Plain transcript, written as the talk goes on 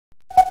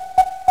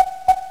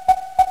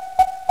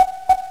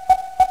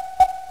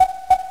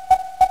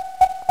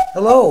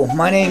Hello,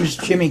 my name is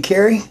Jimmy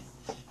Carey,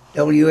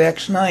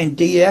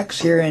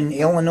 WX9DX here in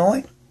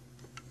Illinois.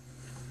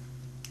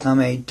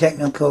 I'm a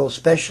technical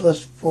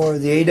specialist for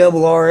the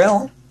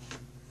ARRL.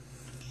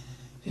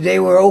 Today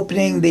we're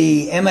opening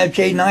the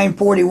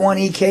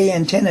MFJ-941EK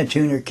Antenna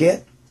Tuner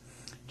kit.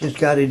 Just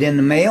got it in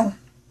the mail.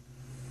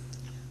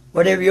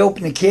 Whatever you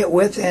open the kit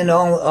with, and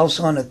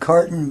also on the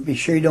carton, be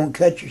sure you don't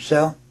cut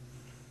yourself.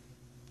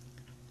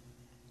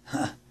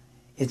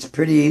 It's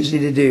pretty easy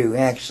to do,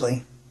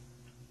 actually.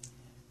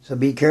 So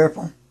be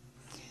careful.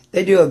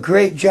 They do a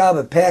great job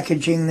of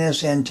packaging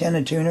this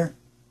antenna tuner.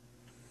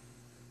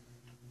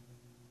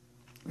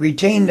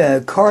 Retain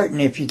the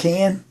carton if you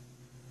can.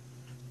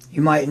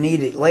 You might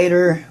need it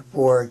later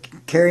for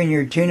carrying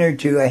your tuner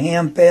to a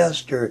ham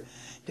fest or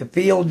to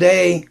field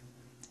day.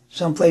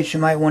 Someplace you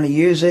might want to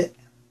use it.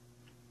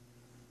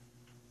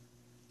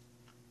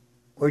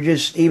 Or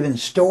just even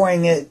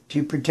storing it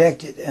to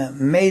protect it.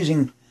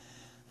 Amazing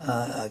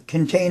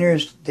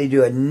containers. They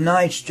do a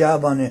nice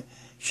job on the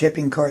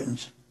shipping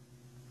cartons.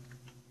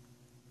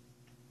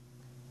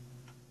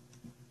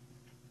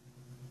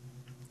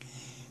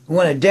 You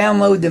want to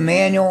download the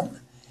manual,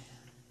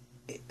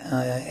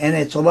 and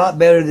it's a lot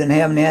better than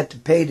having to have to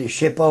pay to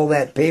ship all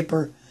that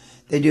paper.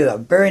 They do a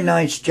very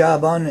nice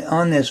job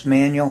on this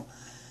manual,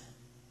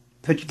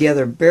 put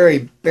together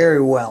very,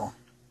 very well.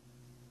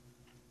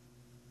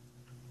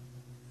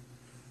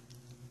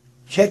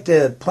 Check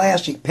the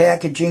plastic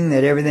packaging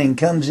that everything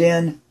comes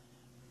in.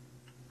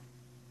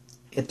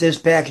 If this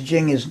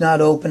packaging is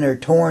not open or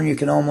torn, you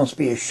can almost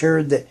be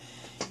assured that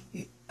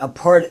a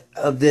part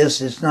of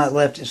this is not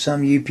left at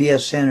some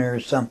UPS center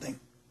or something.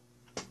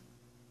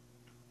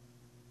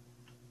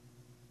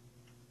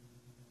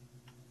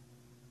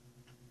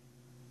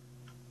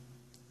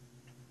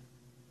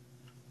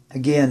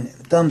 Again,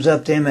 thumbs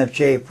up to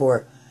MFJ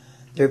for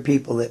their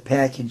people that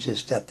package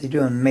this stuff. They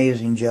do an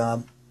amazing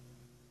job.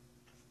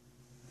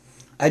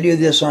 I do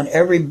this on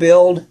every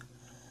build.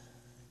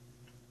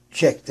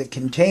 Check the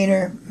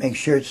container, make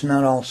sure it's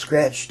not all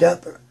scratched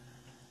up.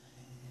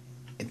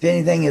 If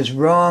anything is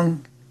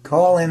wrong,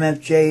 call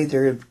MFJ.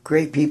 They're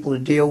great people to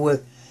deal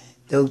with.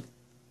 They'll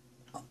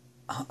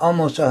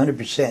almost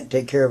 100%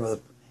 take care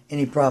of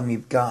any problem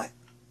you've got.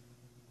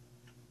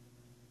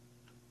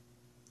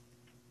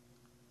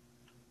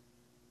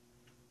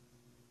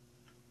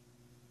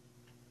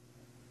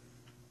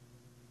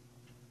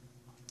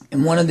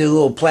 And one of the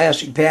little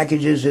plastic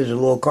packages is a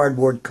little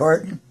cardboard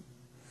carton.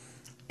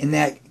 In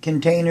that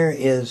container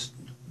is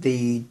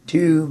the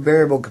 2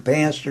 variable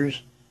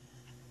capacitors.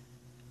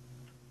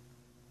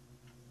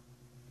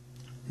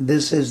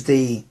 This is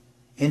the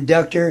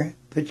inductor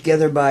put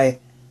together by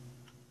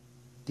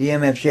the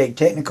MFJ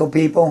technical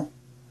people,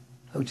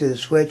 hooked to the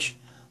switch.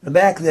 On the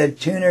back of the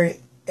tuner,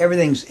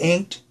 everything's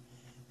inked.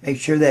 Make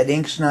sure that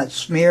ink's not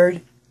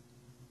smeared.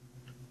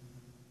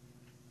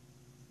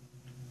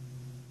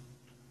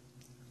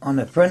 On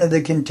the front of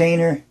the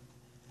container,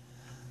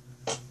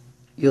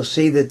 you'll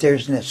see that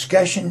there's an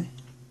escutcheon.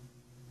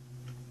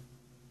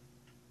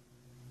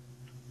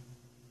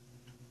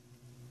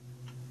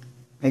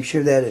 Make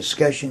sure that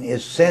escutcheon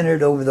is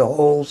centered over the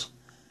holes.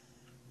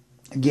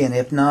 Again,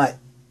 if not,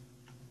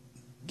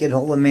 get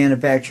hold of the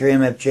manufacturer,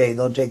 MFJ.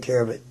 They'll take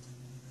care of it.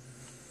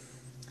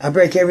 I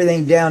break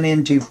everything down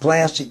into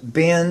plastic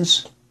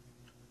bins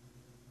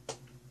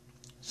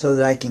so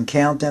that I can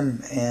count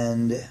them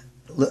and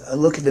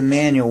look at the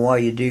manual while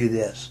you do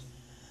this.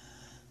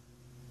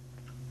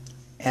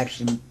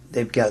 Actually,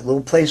 they've got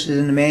little places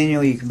in the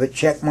manual you can put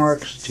check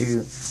marks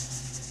to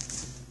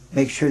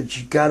make sure that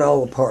you've got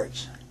all the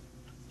parts.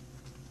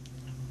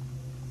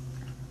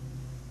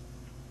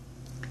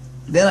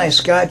 Then I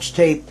scotch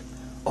tape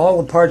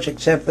all the parts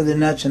except for the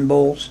nuts and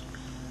bolts,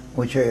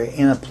 which are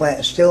in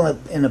still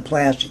in a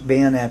plastic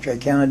bin after I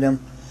counted them.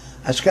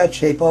 I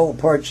scotch tape all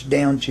the parts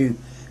down to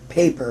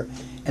paper,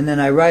 and then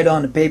I write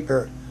on the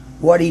paper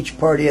what each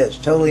part is,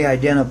 totally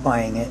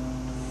identifying it.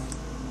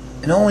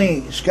 And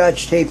only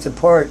scotch tape the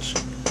parts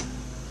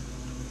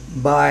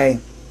by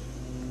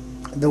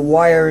the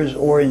wires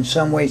or in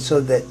some way so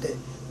that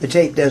the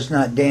tape does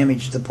not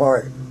damage the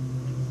part.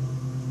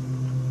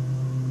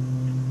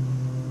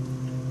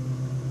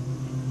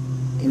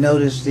 You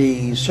notice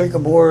the circuit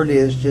board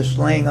is just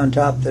laying on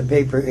top of the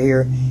paper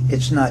here.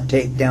 It's not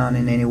taped down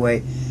in any way.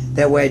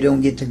 That way I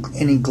don't get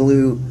any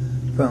glue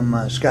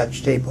from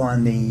scotch tape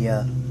on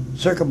the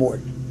circuit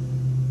board.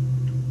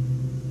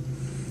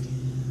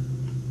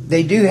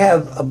 They do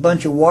have a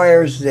bunch of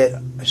wires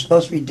that are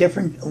supposed to be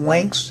different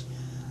lengths.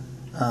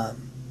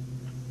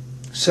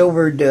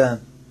 Silvered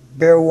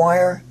bare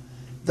wire.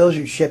 Those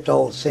are shipped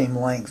all the same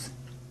length.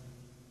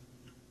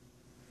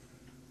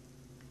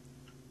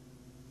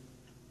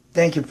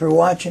 Thank you for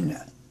watching.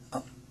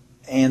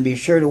 And be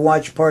sure to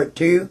watch part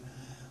 2,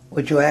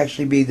 which will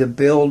actually be the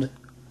build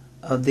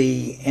of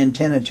the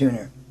antenna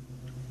tuner.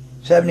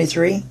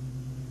 73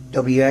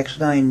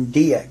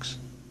 WX9DX.